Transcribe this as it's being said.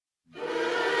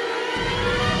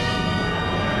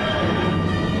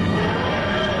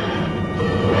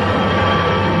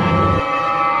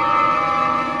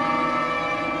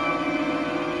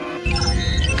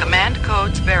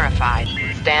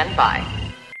stand by.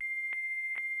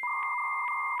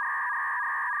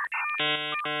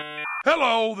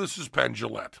 Hello, this is Penn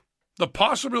Jillette. The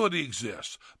possibility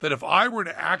exists that if I were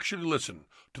to actually listen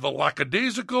to the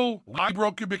lackadaisical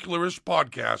Librocubicularist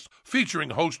podcast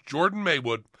featuring host Jordan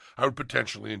Maywood, I would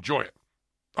potentially enjoy it.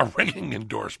 A ringing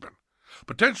endorsement.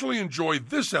 Potentially enjoy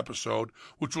this episode,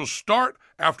 which will start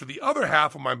after the other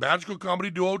half of my magical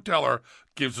comedy duo Teller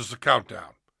gives us a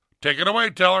countdown. Take it away,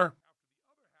 Teller.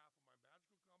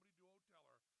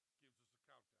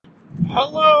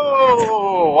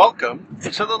 Hello! Welcome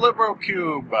to the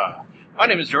LibroCube. My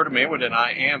name is Jordan Maywood, and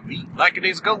I am the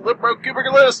lackadaisical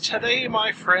Librocubicularist. Today,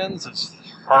 my friends, is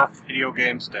Video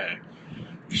Games Day.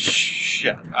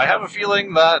 Shit. I have a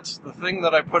feeling that the thing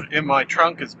that I put in my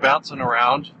trunk is bouncing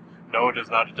around. No, it is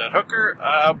not a dead hooker,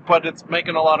 but it's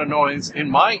making a lot of noise in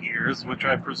my ears, which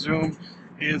I presume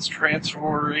is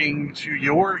transferring to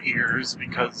your ears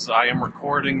because I am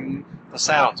recording the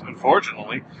sounds.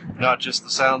 Unfortunately, not just the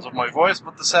sounds of my voice,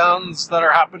 but the sounds that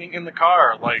are happening in the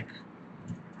car, like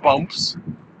bumps,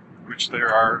 which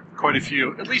there are quite a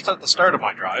few, at least at the start of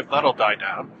my drive. That'll die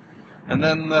down. And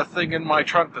then the thing in my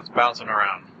trunk that's bouncing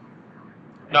around.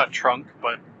 Not trunk,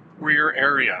 but rear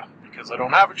area, because I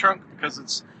don't have a trunk, because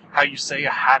it's how you say a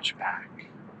hatchback.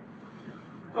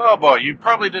 Oh boy, you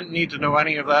probably didn't need to know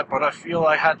any of that, but I feel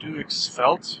I had to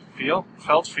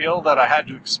feel that I had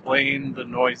to explain the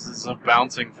noises of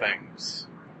bouncing things.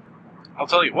 I'll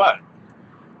tell you what,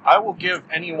 I will give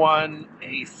anyone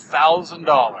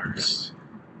 $1,000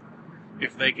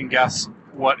 if they can guess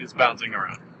what is bouncing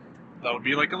around. That would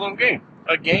be like a little game.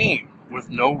 A game with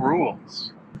no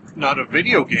rules. Not a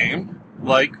video game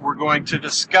like we're going to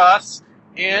discuss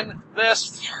in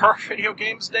this Video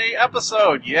Games Day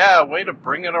episode. Yeah, way to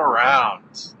bring it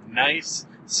around. Nice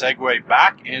segue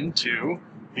back into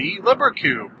the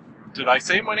LibroCube. Did I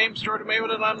say my name's Jordan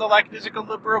Maywood and I'm the lackadaisical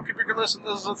Librocubicularist and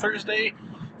this is a Thursday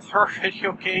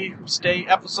Video Games Day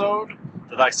episode?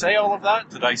 Did I say all of that?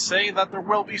 Did I say that there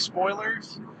will be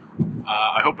spoilers?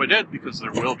 I hope I did, because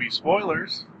there will be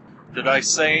spoilers. Did I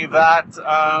say that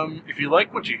if you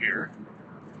like what you hear,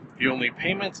 the only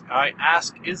payment I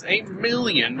ask is $1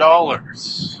 million? No,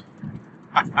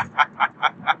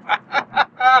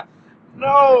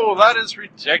 that is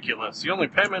ridiculous. The only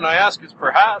payment I ask is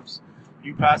perhaps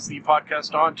you pass the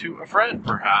podcast on to a friend.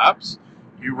 Perhaps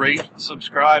you rate,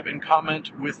 subscribe, and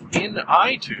comment within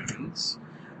iTunes,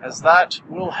 as that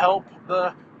will help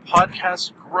the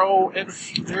podcast grow and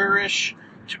flourish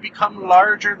to become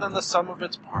larger than the sum of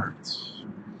its parts.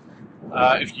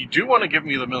 If you do want to give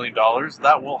me the $1 million,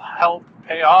 that will help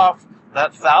pay off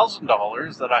that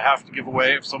 $1,000 that I have to give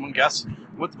away if someone guesses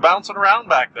what's bouncing around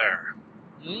back there.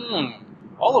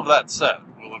 All of that said,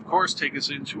 will of course take us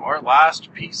into our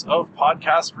last piece of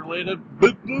podcast-related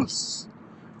business,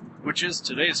 which is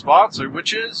today's sponsor,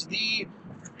 which is the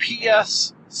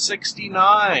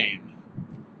PS69,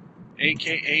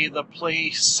 aka the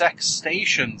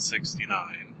PlayStation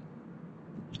 69.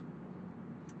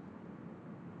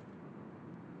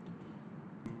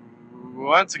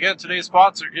 Once again, today's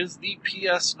sponsor is the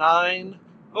PS9,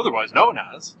 otherwise known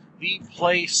as the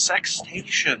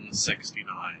PlayStation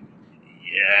 69.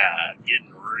 Yeah,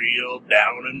 getting real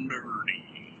down and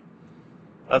dirty.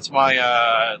 That's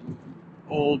my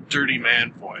old dirty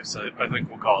man voice, I think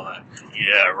we'll call that.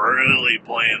 Yeah, really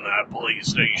playing that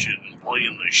PlayStation,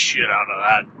 playing the shit out of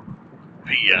that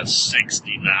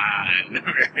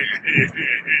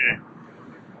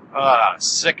PS69.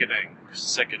 Sickening.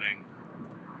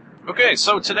 Okay,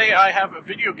 so today I have a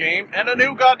video game and a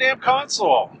new goddamn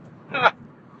console.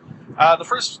 The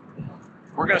first,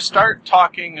 we're going to start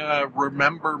talking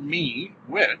Remember Me,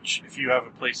 which, if you have a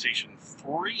PlayStation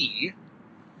 3,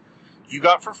 you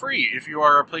got for free if you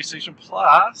are a PlayStation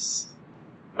Plus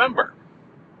member.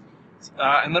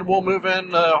 And then we'll move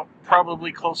in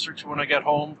probably closer to when I get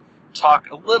home, talk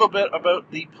a little bit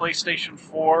about the PlayStation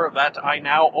 4 that I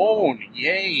now own.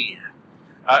 Yay!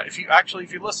 If you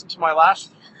listen to my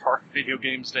last Video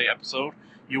Games Day episode,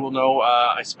 you will know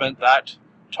I spent that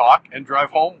talk and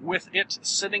drive home with it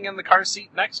sitting in the car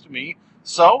seat next to me.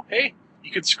 So, hey,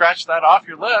 you could scratch that off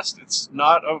your list. It's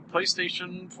not a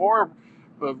PlayStation 4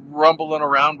 rumbling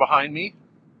around behind me.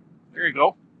 There you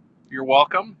go. You're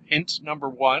welcome. Hint number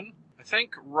 1. I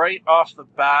think right off the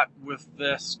bat with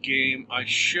this game, I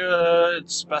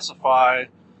should specify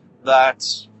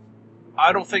that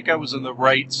I don't think I was in the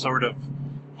right sort of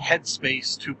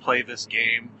headspace to play this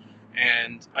game,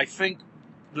 and I think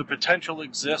the potential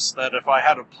exists that if I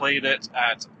had played it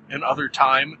at another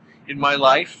time in my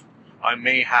life, I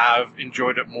may have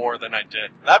enjoyed it more than I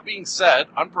did. That being said,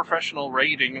 unprofessional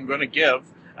rating I'm going to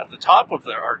give at the top of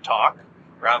our talk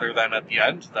rather than at the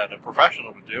end that a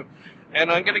professional would do. And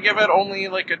I'm going to give it only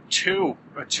like a 2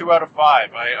 out of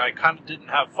 5. I kind of didn't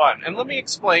have fun. And let me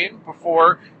explain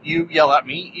before you yell at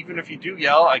me. Even if you do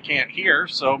yell, I can't hear,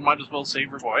 so might as well save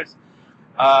your voice.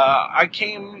 I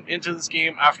came into this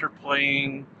game after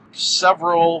playing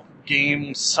several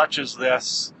games such as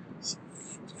this,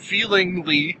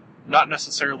 feelingly, not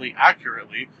necessarily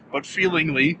accurately, but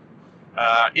feelingly,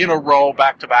 in a row,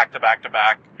 back to back to back to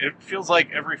back. It feels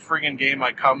like every friggin' game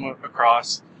I come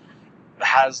across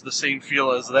has the same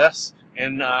feel as this,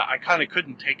 and I kind of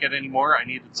couldn't take it anymore. I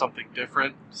needed something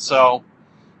different, so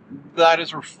that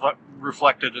is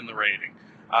reflected in the rating.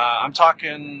 I'm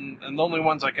talking, and the only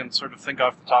ones I can sort of think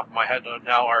off the top of my head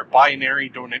now are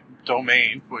Binary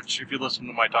Domain, which, if you listen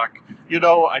to my talk, you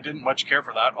know I didn't much care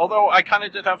for that, although I kind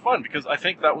of did have fun, because I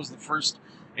think that was the first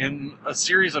in a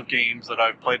series of games that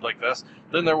I've played like this.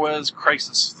 Then there was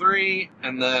Crisis 3,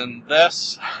 and then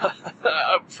this.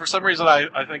 For some reason,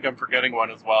 I think I'm forgetting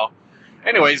one as well.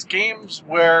 Anyways, games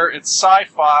where it's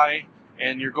sci-fi,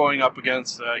 and you're going up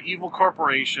against evil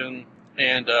corporation,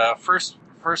 and first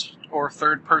or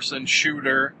third person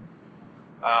shooter,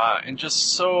 and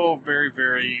just so very,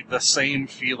 very the same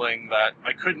feeling that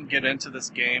I couldn't get into this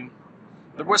game.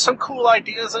 There were some cool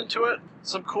ideas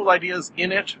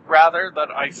in it, rather,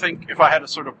 that I think if I had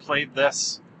sort of played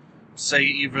this, say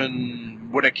even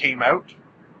when it came out,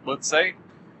 let's say,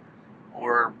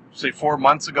 or say 4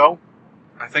 months ago,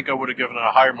 I think I would have given it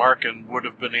a higher mark and would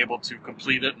have been able to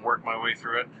complete it and work my way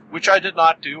through it, which I did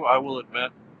not do, I will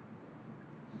admit.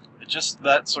 It's just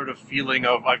that sort of feeling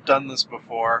of, I've done this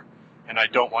before, and I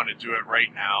don't want to do it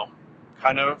right now,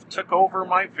 kind of took over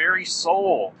my very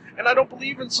soul. And I don't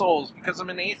believe in souls because I'm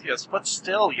an atheist, but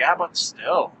still.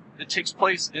 It takes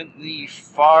place in the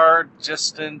far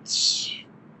distant,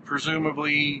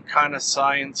 presumably kind of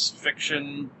science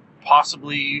fiction,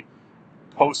 possibly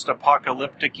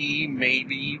post-apocalyptic-y,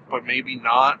 maybe, but maybe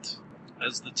not.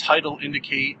 As the title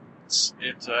indicates,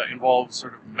 it involves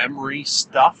sort of memory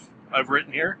stuff I've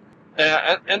written here.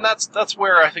 And that's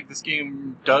where I think this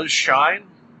game does shine,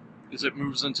 is it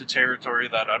moves into territory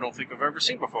that I don't think I've ever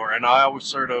seen before. And I always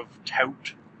sort of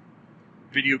tout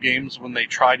video games when they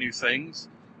try new things.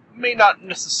 May not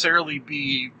necessarily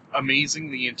be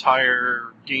amazing the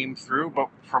entire game through, but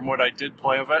from what I did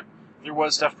play of it, there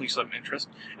was definitely some interest.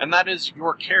 And that is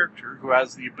your character, who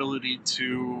has the ability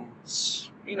to,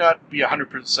 may not be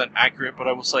 100% accurate, but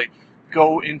I will say,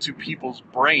 go into people's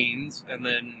brains and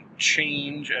then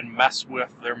change and mess with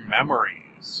their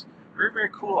memories. Very, very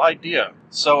cool idea.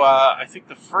 So I think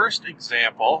the first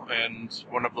example, and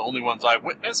one of the only ones I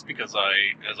witnessed, because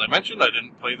as I mentioned, I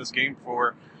didn't play this game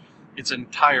for its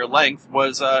entire length,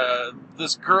 was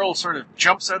this girl sort of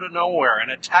jumps out of nowhere and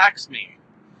attacks me.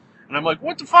 And I'm like,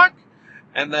 what the fuck?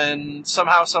 And then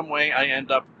somehow, some way, I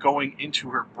end up going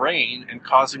into her brain and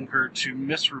causing her to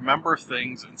misremember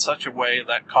things in such a way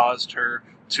that caused her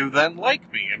to then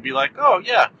like me and be like, oh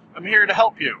yeah, I'm here to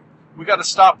help you. We gotta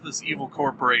stop this evil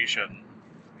corporation.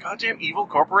 Goddamn evil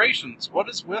corporations. What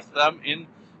is with them in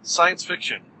science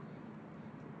fiction?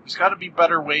 There's gotta be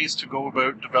better ways to go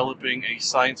about developing a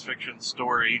science fiction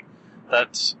story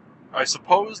that, I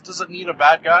suppose, doesn't need a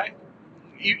bad guy.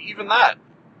 Even that.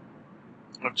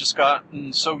 I've just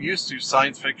gotten so used to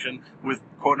science fiction with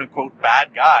quote-unquote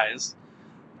bad guys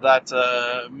that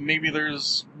maybe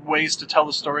there's ways to tell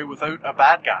the story without a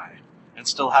bad guy and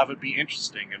still have it be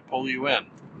interesting and pull you in.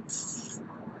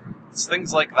 It's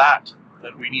things like that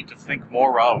we need to think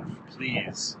more of,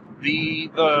 please.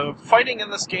 The fighting in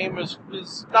this game is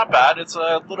not bad. It's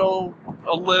a little,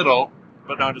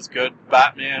 but not as good.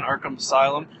 Batman Arkham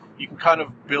Asylum. You can kind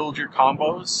of build your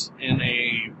combos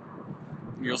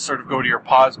you'll sort of go to your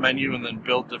pause menu and then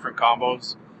build different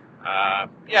combos.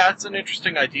 Yeah, it's an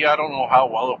interesting idea. I don't know how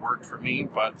well it worked for me,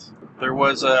 but there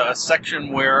was a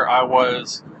section where I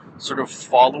was sort of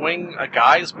following a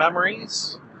guy's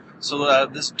memories. So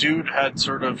this dude had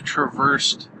sort of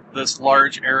traversed this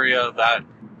large area that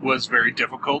was very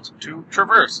difficult to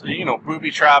traverse. You know, booby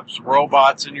traps,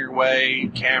 robots in your way,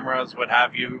 cameras, what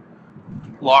have you,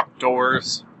 locked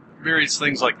doors, various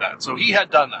things like that. So he had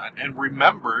done that and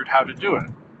remembered how to do it.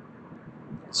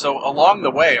 So along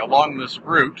the way, along this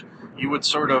route, you would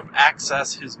sort of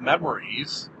access his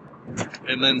memories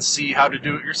and then see how to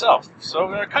do it yourself. So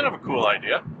kind of a cool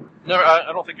idea.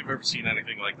 I don't think I've ever seen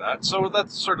anything like that. So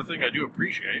that's the sort of thing I do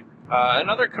appreciate.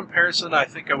 Another comparison I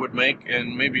think I would make,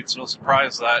 and maybe it's no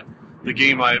surprise that the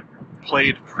game I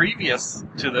played previous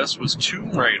to this was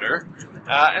Tomb Raider.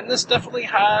 And this definitely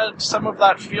had some of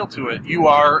that feel to it. You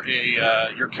are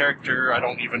your character, I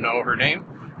don't even know her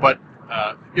name, but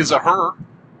is a her.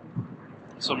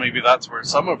 so maybe that's where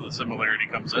some of the similarity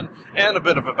comes in. And a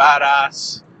bit of a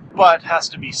badass, but has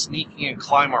to be sneaky and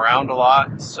climb around a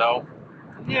lot, so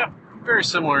yeah, very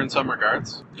similar in some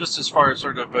regards. Just as far as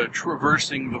sort of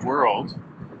traversing the world,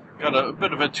 got a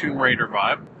bit of a Tomb Raider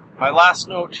vibe. My last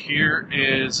note here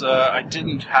is I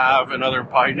didn't have another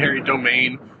Binary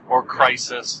Domain or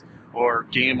Crisis or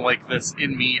game like this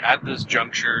in me at this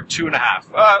juncture.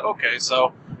 2.5. Okay,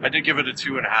 so I did give it a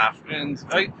 2.5, and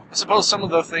I suppose some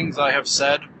of the things I have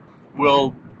said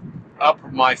will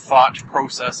up my thought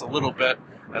process a little bit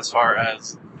as far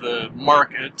as the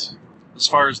market, as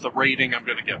far as the rating I'm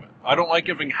going to give it. I don't like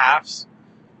giving halves,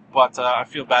 but I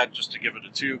feel bad just to give it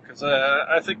a 2, because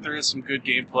I think there is some good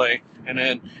gameplay, and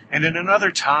in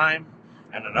another time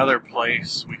and another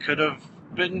place, we could have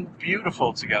been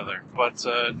beautiful together, but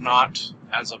not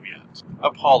as of yet.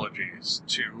 Apologies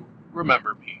to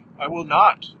Remember Me. I will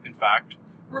not, in fact,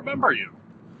 remember you.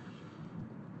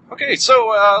 Okay,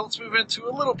 so let's move into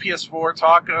a little PS4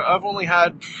 talk. I've only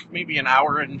had maybe an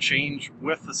hour and change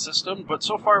with the system, but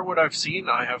so far what I've seen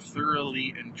I have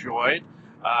thoroughly enjoyed.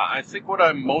 I think what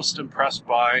I'm most impressed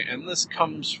by, and this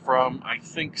comes from, I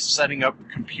think, setting up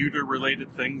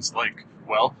computer-related things like,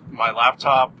 well, my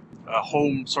laptop, a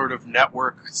home sort of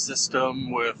network system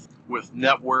with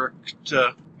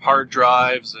networked hard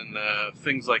drives and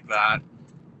things like that.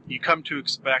 You come to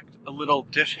expect a little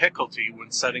difficulty when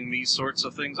setting these sorts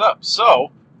of things up.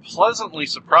 So, pleasantly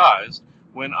surprised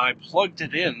when I plugged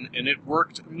it in and it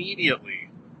worked immediately.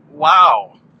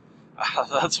 Wow.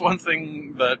 That's one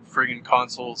thing that friggin'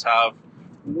 consoles have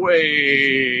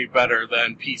way better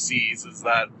than PCs, is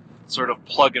that sort of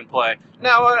plug and play.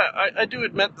 Now, I do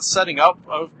admit the setting up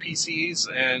of PCs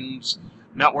and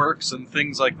networks and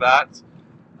things like that,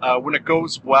 when it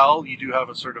goes well, you do have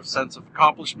a sort of sense of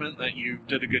accomplishment that you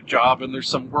did a good job, and there's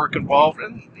some work involved,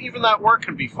 and even that work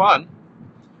can be fun.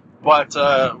 But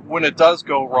when it does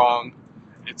go wrong,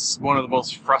 it's one of the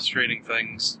most frustrating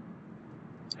things.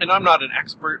 And I'm not an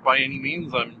expert by any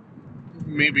means. I'm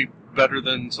maybe better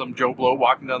than some Joe Blow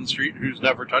walking down the street who's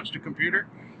never touched a computer.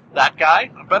 That guy,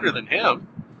 I'm better than him.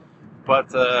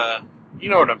 But you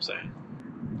know what I'm saying.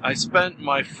 I spent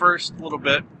my first little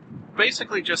bit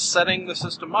basically just setting the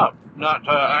system up.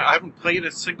 I haven't played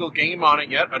a single game on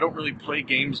it yet. I don't really play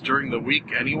games during the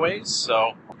week anyways,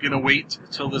 so I'm going to wait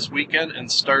till this weekend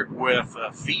and start with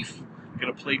Thief. I'm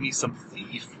going to play me some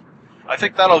Thief. I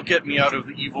think that'll get me out of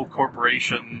the evil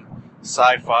corporation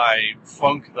sci-fi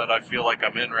funk that I feel like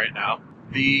I'm in right now.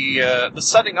 The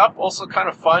setting up also kind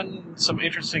of fun. Some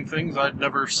interesting things I'd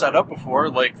never set up before,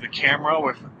 like the camera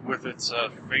with its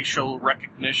facial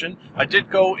recognition. I did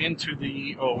go into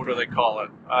the what do they call it?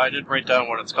 I did write down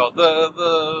what it's called.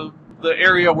 The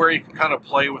area where you can kind of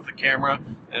play with the camera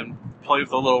and play with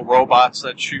the little robots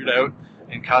that shoot out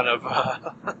and kind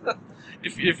of.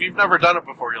 If you've never done it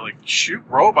before, you're like, shoot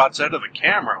robots out of the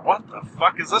camera. What the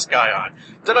fuck is this guy on?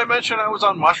 Did I mention I was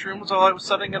on mushrooms while I was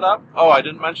setting it up? Oh, I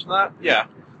didn't mention that? Yeah,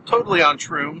 totally on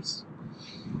shrooms.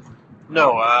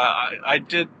 No, I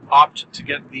did opt to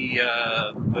get the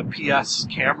PS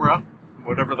camera,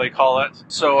 whatever they call it.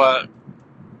 So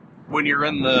when you're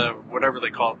in the, whatever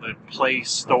they call it, the Play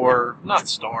Store, not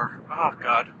store, oh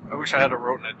god, I wish I had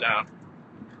written it down.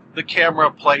 The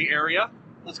camera play area.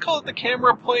 Let's call it the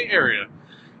camera play area.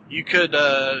 You could,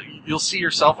 you'll see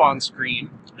yourself on screen,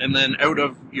 and then out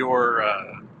of your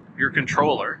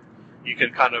controller, you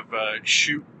can kind of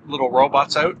shoot little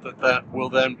robots out that will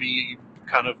then be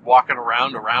kind of walking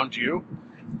around you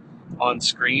on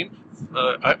screen.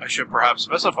 I should perhaps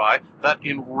specify that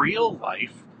in real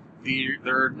life,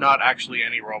 there are not actually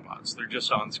any robots. They're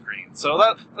just on screen. So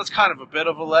that's kind of a bit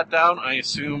of a letdown. I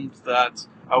assumed that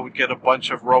I would get a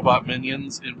bunch of robot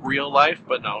minions in real life,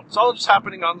 but no, it's all just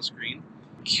happening on the screen.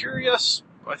 Curious,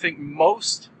 I think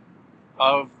most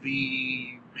of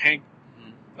the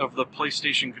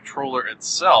PlayStation controller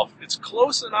itself, it's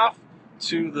close enough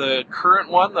to the current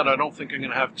one that I don't think I'm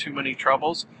going to have too many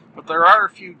troubles, but there are a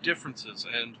few differences,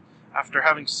 and after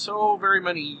having so very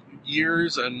many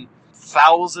years and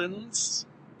thousands,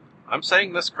 I'm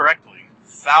saying this correctly,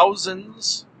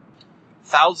 thousands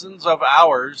of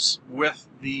hours with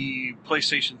the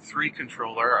PlayStation 3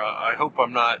 controller. I hope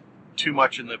I'm not too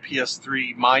much in the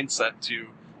PS3 mindset to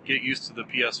get used to the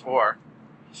PS4.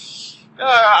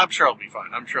 I'm sure I'll be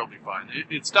fine.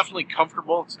 It's definitely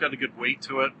comfortable. It's got a good weight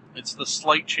to it. It's the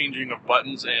slight changing of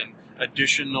buttons and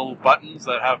additional buttons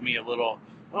that have me a little,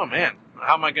 oh man,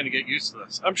 how am I going to get used to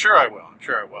this? I'm sure I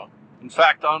will. In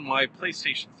fact, on my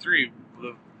PlayStation 3,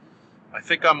 I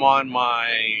think I'm on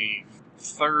my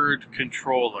third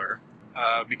controller,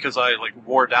 because I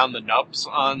wore down the nubs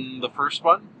on the first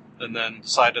one, and then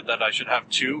decided that I should have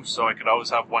two so I could always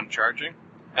have one charging.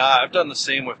 I've done the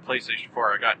same with PlayStation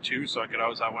 4. I got two so I could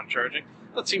always have one charging.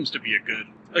 That seems to be a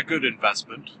good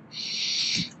investment.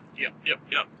 Yep.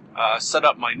 Set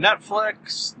up my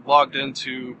Netflix, logged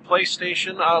into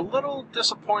PlayStation. A little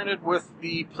disappointed with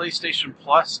the PlayStation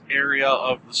Plus area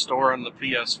of the store on the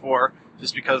PS4,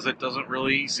 just because it doesn't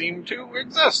really seem to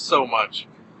exist so much.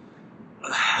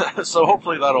 So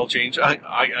hopefully that'll change.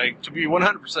 I to be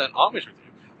 100% honest with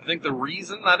you, I think the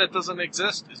reason that it doesn't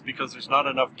exist is because there's not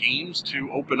enough games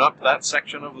to open up that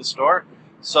section of the store.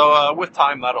 So with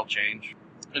time, that'll change.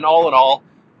 And all in all,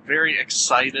 very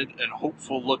excited and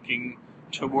hopeful looking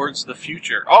towards the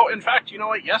future. Oh, in fact, you know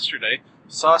what? Yesterday,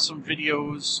 saw some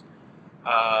videos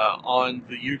on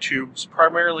the YouTubes,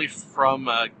 primarily from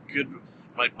my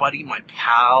buddy, my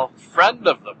pal, friend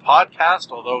of the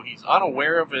podcast, although he's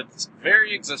unaware of its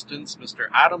very existence, Mr.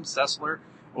 Adam Sessler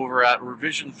over at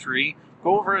Revision 3.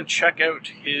 Go over and check out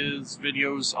his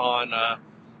videos on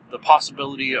the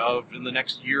possibility of, in the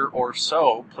next year or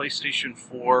so, PlayStation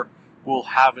 4 will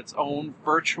have its own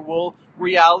virtual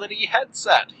reality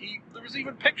headset. There was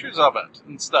even pictures of it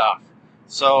and stuff.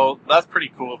 So that's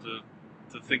pretty cool to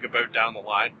think about down the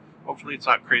line. Hopefully it's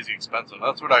not crazy expensive.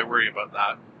 That's what I worry about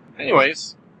that.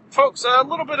 Anyways, folks, a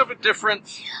little bit of a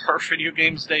different video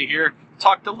games day here.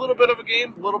 Talked a little bit of a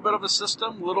game, a little bit of a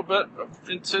system, a little bit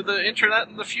into the internet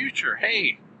in the future.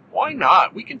 Hey, why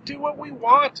not? We can do what we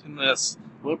want in this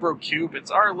Libro Cube.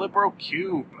 It's our Libro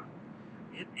Cube.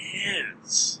 It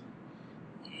is.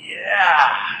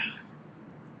 Yeah.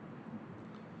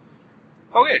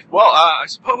 Okay, well, I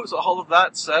suppose all of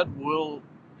that said will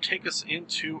take us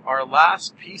into our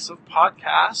last piece of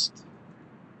podcast.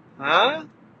 Huh?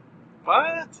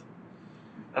 What?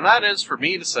 And that is for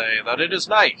me to say that it is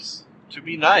nice to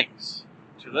be nice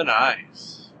to the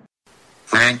nice.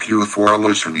 Thank you for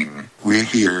listening. We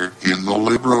here in the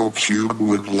Libro Cube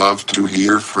would love to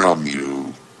hear from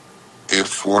you. If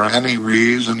for any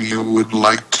reason you would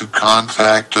like to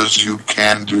contact us, you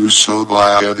can do so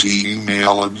via the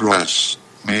email address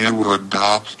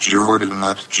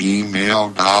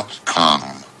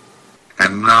mailwood.jordan@gmail.com.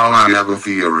 And now I have a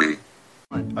theory.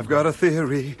 I've got a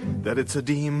theory that it's a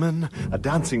demon, a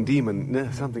dancing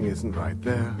demon. Something isn't right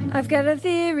there. I've got a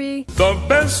theory. The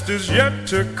best is yet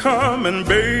to come, and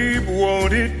babe,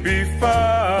 won't it be fine?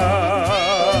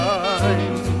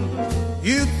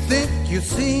 You think you've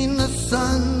seen the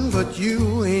sun, but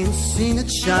you ain't seen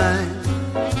it shine.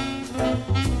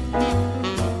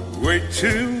 Wait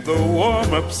till the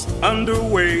warm-up's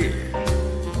underway.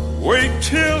 Wait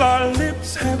till our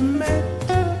lips have met.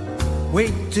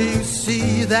 Wait till you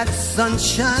see that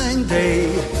sunshine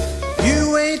day.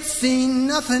 You ain't seen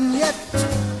nothing yet.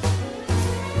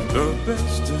 The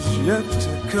best is yet to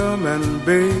come, and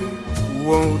babe,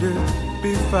 won't it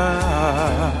be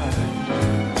fine?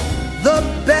 The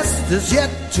best is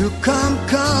yet to come,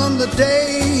 come the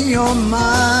day you're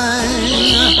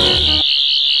mine.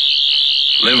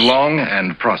 Live long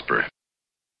and prosper.